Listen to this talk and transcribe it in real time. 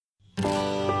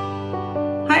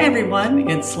Hi everyone,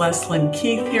 it's Leslyn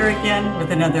Keith here again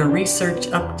with another Research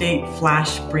Update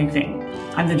Flash Briefing.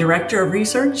 I'm the Director of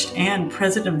Research and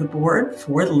President of the Board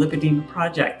for the Lipedema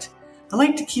Project. I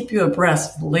like to keep you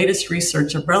abreast of the latest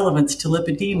research of relevance to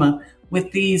lipedema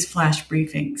with these flash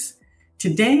briefings.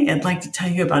 Today, I'd like to tell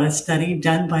you about a study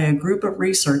done by a group of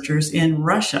researchers in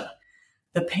Russia.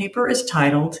 The paper is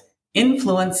titled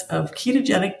Influence of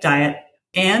Ketogenic Diet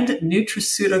and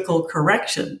Nutraceutical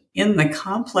Correction in the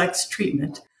Complex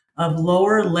Treatment of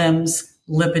Lower Limbs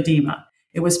Lipedema.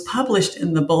 It was published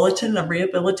in the Bulletin of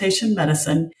Rehabilitation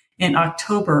Medicine in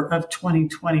October of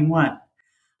 2021.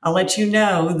 I'll let you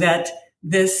know that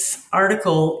this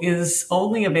article is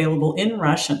only available in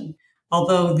Russian,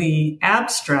 although the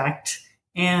abstract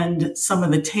and some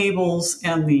of the tables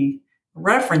and the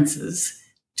references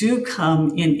do come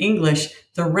in English.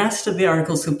 The rest of the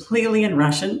article is completely in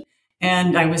Russian,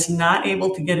 and I was not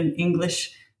able to get an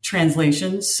English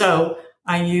translation, so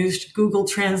I used Google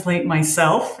Translate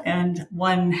myself, and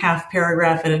one half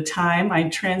paragraph at a time I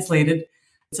translated.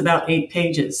 It's about 8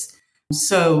 pages.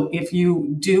 So if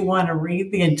you do want to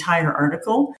read the entire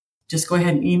article, just go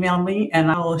ahead and email me,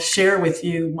 and I'll share with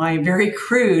you my very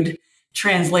crude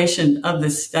translation of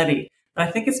this study. But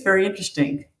I think it's very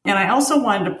interesting. And I also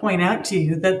wanted to point out to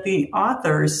you that the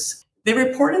authors, they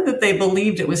reported that they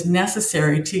believed it was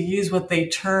necessary to use what they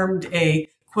termed a,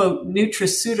 quote,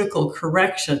 nutraceutical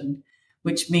correction,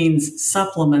 which means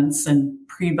supplements and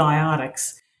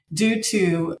prebiotics, due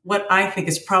to what I think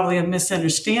is probably a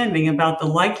misunderstanding about the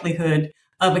likelihood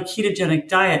of a ketogenic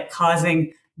diet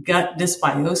causing gut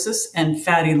dysbiosis and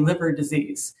fatty liver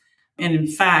disease. And in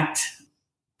fact,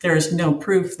 there is no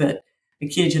proof that a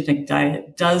ketogenic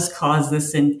diet does cause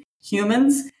this in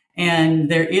humans.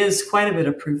 And there is quite a bit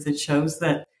of proof that shows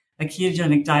that a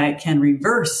ketogenic diet can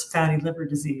reverse fatty liver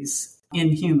disease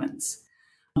in humans.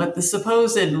 But the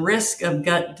supposed risk of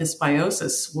gut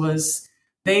dysbiosis was,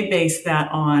 they based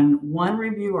that on one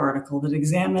review article that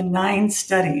examined 9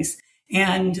 studies.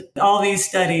 And all these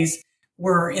studies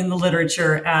were in the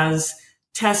literature as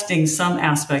testing some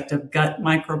aspect of gut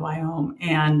microbiome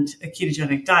and a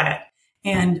ketogenic diet.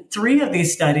 And 3 of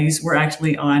these studies were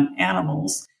actually on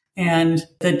animals. And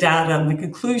the data and the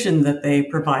conclusion that they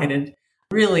provided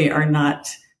really are not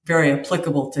very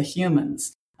applicable to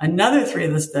humans. Another 3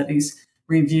 of the studies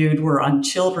reviewed were on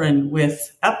children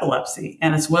with epilepsy.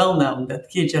 And it's well known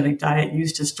that the ketogenic diet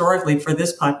used historically for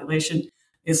this population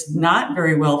is not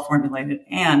very well formulated.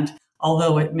 And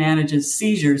although it manages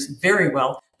seizures very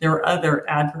well, there are other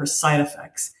adverse side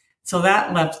effects. So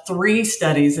that left 3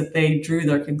 studies that they drew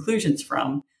their conclusions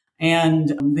from.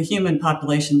 And the human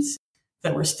populations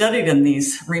that were studied in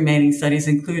these remaining studies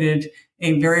included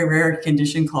a very rare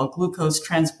condition called glucose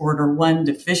transporter 1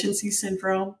 deficiency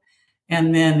syndrome.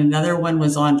 And then another one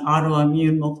was on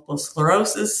autoimmune multiple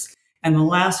sclerosis. And the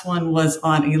last one was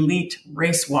on elite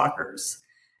race walkers.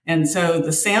 And so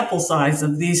the sample size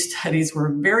of these studies were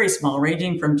very small,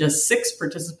 ranging from just 6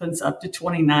 participants up to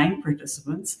 29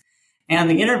 participants. And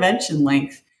the intervention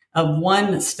length of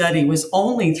one study was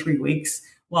only 3 weeks,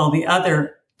 while the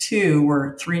other 2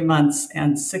 were 3 months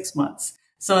and 6 months.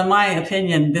 So in my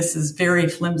opinion, this is very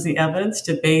flimsy evidence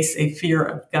to base a fear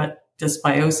of gut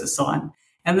dysbiosis on.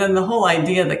 And then the whole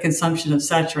idea that consumption of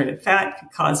saturated fat could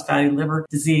cause fatty liver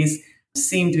disease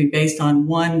seemed to be based on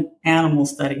one animal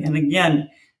study. And again,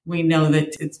 we know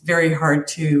that it's very hard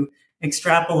to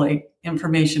extrapolate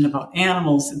information about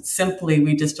animals. It's simply,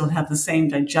 we just don't have the same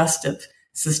digestive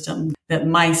system that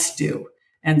mice do.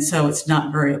 And so it's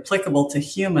not very applicable to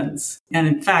humans. And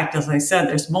in fact, as I said,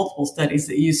 there's multiple studies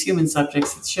that use human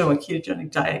subjects that show a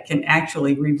ketogenic diet can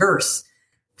actually reverse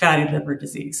fatty liver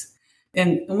disease.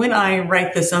 And when I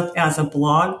write this up as a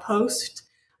blog post,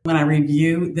 when I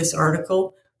review this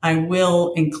article, I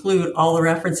will include all the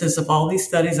references of all these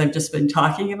studies I've just been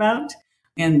talking about.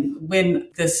 And when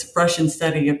this Russian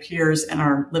study appears in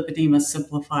our Lipedema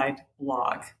Simplified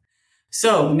blog.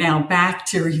 So now back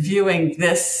to reviewing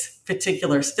this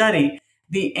particular study.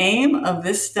 The aim of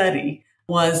this study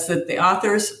was that the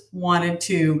authors wanted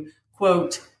to,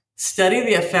 quote, study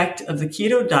the effect of the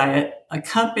keto diet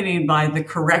accompanied by the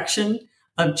correction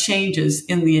of changes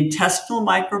in the intestinal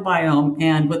microbiome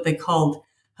and what they called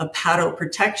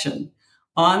hepatoprotection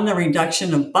on the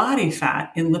reduction of body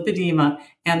fat in lipedema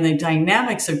and the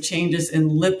dynamics of changes in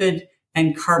lipid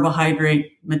and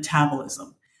carbohydrate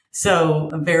metabolism. So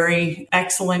a very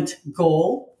excellent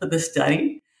goal for the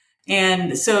study.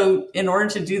 And so in order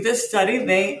to do this study,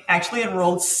 they actually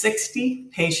enrolled 60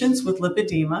 patients with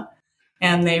lipedema,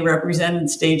 and they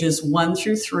represented stages 1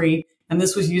 through 3. And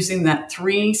this was using that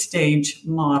 3-stage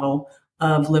model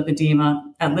of lipedema.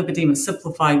 At Lipedema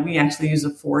Simplified, we actually use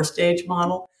a 4-stage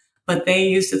model. but they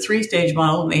used a 3-stage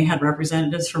model and they had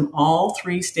representatives from all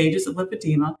 3 stages of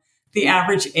lipedema. The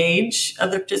average age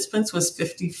of the participants was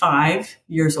 55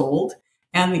 years old,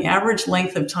 and the average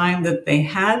length of time that they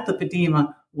had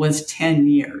lipedema was 10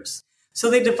 years. So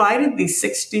they divided these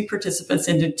 60 participants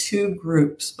into 2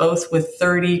 groups, both with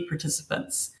 30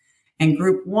 participants. And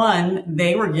group 1,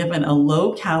 they were given a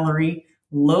low-calorie,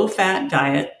 low-fat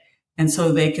diet, and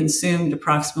so they consumed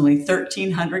approximately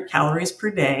 1,300 calories per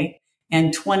day,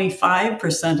 and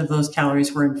 25% of those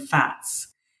calories were in fats.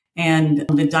 And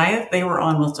the diet they were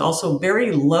on was also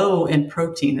very low in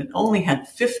protein. It only had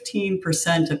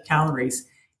 15% of calories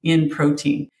in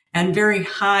protein and very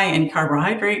high in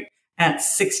carbohydrate at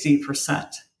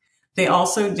 60%. They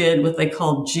also did what they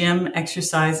called gym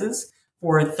exercises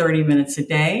for 30 minutes a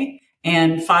day.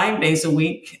 And 5 days a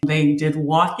week, they did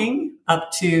walking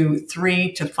up to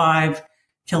 3 to 5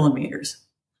 kilometers.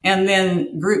 And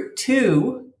then group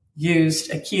 2 used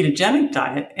a ketogenic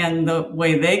diet. And the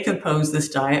way they composed this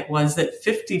diet was that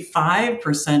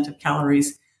 55% of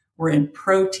calories were in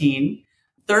protein,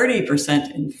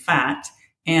 30% in fat,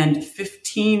 and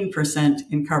 15%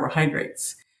 in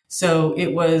carbohydrates. So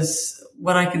it was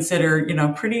what I consider,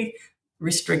 pretty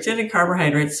restricted in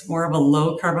carbohydrates, more of a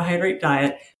low carbohydrate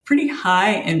diet, pretty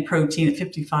high in protein at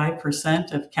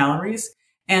 55% of calories.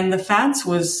 And the fats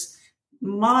was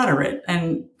moderate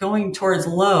and going towards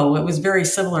low. It was very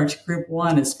similar to group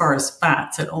 1 as far as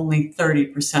fats at only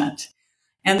 30%.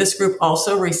 And this group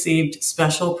also received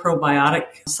special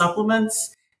probiotic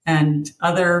supplements and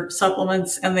other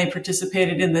supplements, and they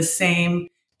participated in the same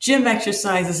gym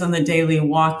exercises and the daily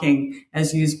walking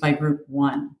as used by group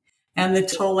 1. And the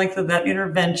total length of that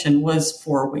intervention was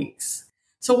 4 weeks.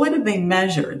 So what did they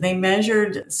measure? They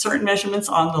measured certain measurements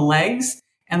on the legs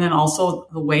and then also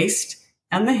the waist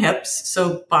and the hips,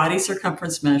 so body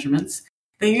circumference measurements.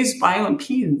 They used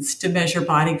bioimpedance to measure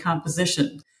body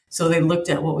composition. So they looked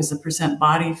at what was the percent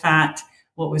body fat,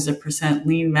 what was the percent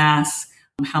lean mass,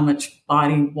 how much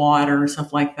body water,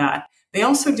 stuff like that. They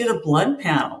also did a blood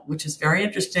panel, which is very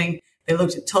interesting. They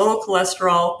looked at total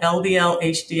cholesterol, LDL,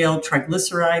 HDL,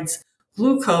 triglycerides,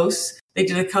 glucose. They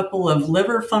did a couple of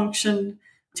liver function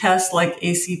tests like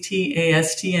ACT,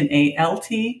 AST, and ALT.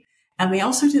 And they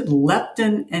also did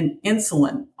leptin and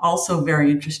insulin, also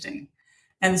very interesting.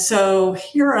 And so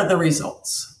here are the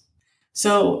results.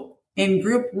 So in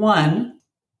group 1,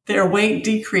 their weight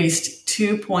decreased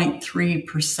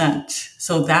 2.3%.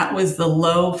 So that was the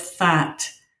low fat,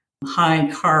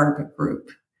 high carb group.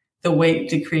 The weight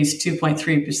decreased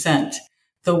 2.3%.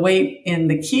 The weight in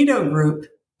the keto group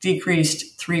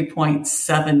decreased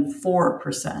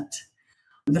 3.74%.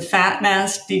 The fat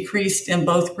mass decreased in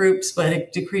both groups, but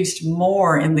it decreased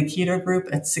more in the keto group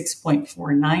at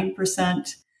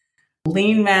 6.49%.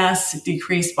 Lean mass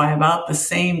decreased by about the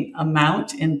same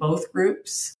amount in both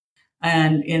groups.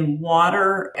 And in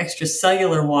water,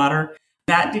 extracellular water,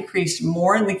 that decreased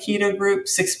more in the keto group,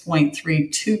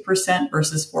 6.32%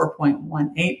 versus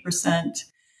 4.18%.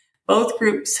 Both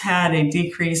groups had a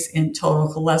decrease in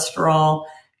total cholesterol,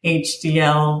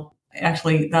 HDL.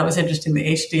 Actually, that was interesting.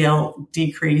 The HDL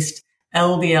decreased,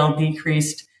 LDL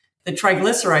decreased. The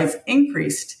triglycerides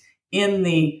increased in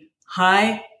the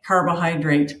high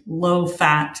carbohydrate, low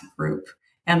fat group,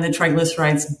 and the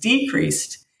triglycerides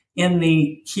decreased in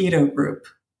the keto group,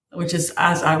 which is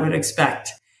as I would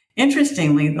expect.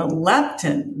 Interestingly, the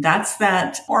leptin, that's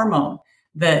that hormone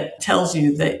that tells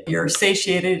you that you're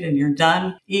satiated and you're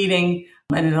done eating,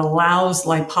 and it allows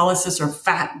lipolysis or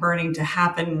fat burning to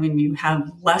happen when you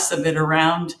have less of it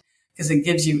around because it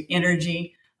gives you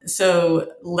energy.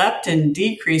 So leptin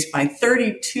decreased by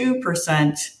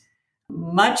 32%,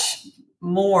 much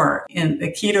more in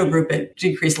the keto group. It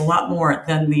decreased a lot more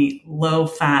than the low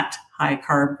fat, high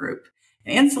carb group.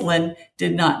 Insulin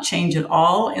did not change at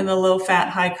all in the low fat,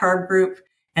 high carb group,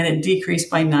 and it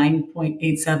decreased by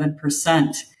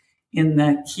 9.87% in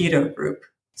the keto group.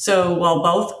 So while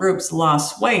both groups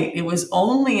lost weight, it was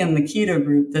only in the keto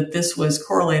group that this was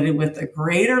correlated with a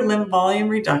greater limb volume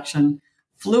reduction,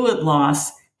 fluid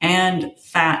loss, and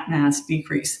fat mass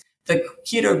decrease. The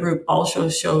keto group also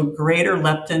showed greater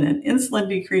leptin and insulin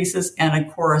decreases and a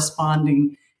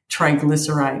corresponding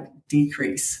triglyceride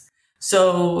decrease.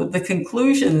 So the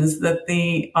conclusions that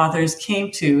the authors came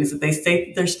to is that they state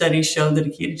that their studies showed that a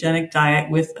ketogenic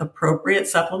diet with appropriate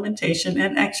supplementation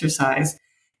and exercise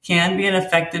can be an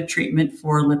effective treatment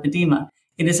for lipedema.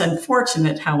 It is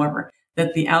unfortunate, however,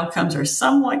 that the outcomes are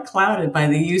somewhat clouded by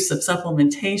the use of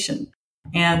supplementation.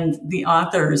 And the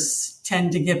authors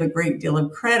tend to give a great deal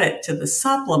of credit to the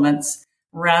supplements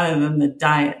rather than the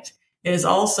diet. It is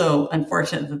also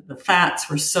unfortunate that the fats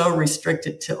were so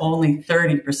restricted to only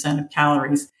 30% of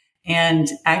calories And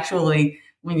actually,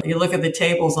 when you look at the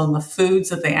tables on the foods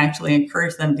that they actually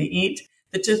encourage them to eat,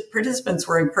 the participants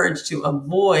were encouraged to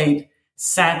avoid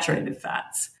saturated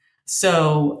fats.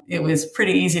 So it was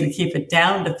pretty easy to keep it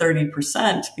down to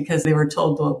 30% because they were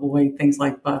told to avoid things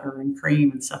like butter and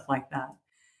cream and stuff like that.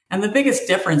 And the biggest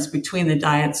difference between the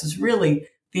diets is really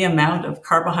the amount of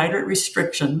carbohydrate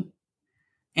restriction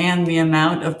and the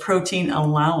amount of protein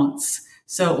allowance.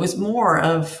 So it was more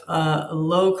of a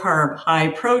low carb, high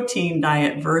protein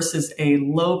diet versus a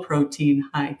low protein,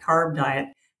 high carb diet.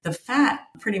 The fat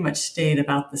pretty much stayed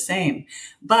about the same.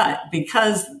 But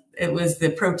because it was the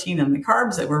protein and the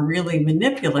carbs that were really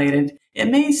manipulated, it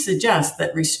may suggest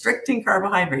that restricting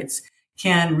carbohydrates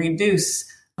can reduce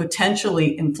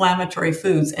potentially inflammatory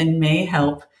foods and may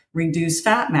help reduce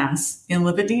fat mass in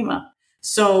lipedema.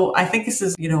 So I think this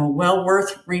is, well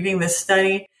worth reading this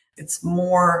study. It's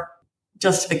more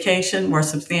justification, more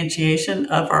substantiation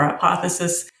of our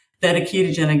hypothesis that a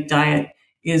ketogenic diet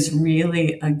is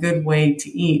really a good way to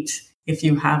eat if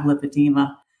you have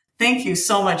lipedema. Thank you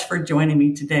so much for joining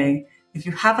me today. If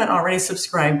you haven't already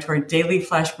subscribed to our daily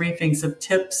flash briefings of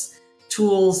tips,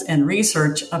 tools, and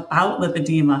research about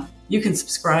lipedema, you can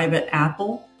subscribe at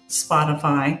Apple,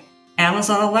 Spotify,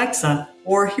 Amazon Alexa,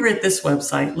 or here at this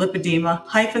website,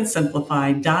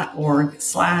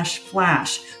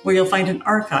 lipedema-simplified.org/flash, where you'll find an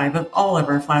archive of all of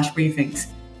our flash briefings.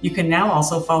 You can now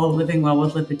also follow Living Well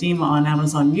with Lipedema on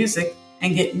Amazon Music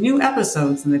and get new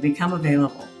episodes when they become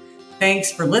available.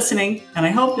 Thanks for listening, and I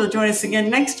hope you'll join us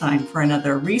again next time for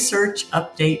another Research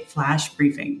Update Flash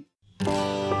Briefing.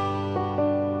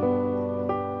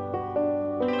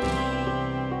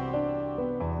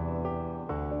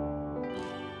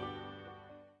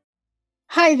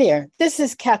 Hi there, this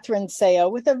is Catherine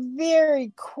Sayo with a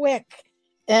very quick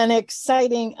and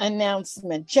exciting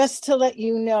announcement. Just to let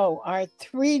you know, our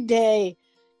 3-day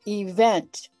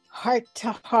event, Heart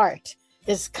to Heart,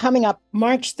 is coming up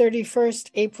March 31st,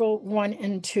 April 1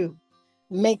 and 2.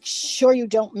 Make sure you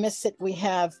don't miss it. We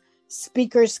have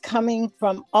speakers coming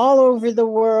from all over the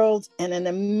world and an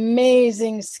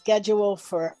amazing schedule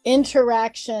for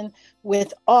interaction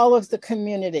with all of the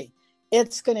community.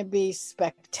 It's going to be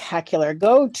spectacular.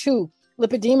 Go to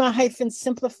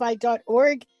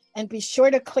lipedema-simplified.org and be sure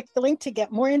to click the link to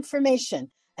get more information.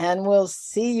 And we'll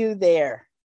see you there.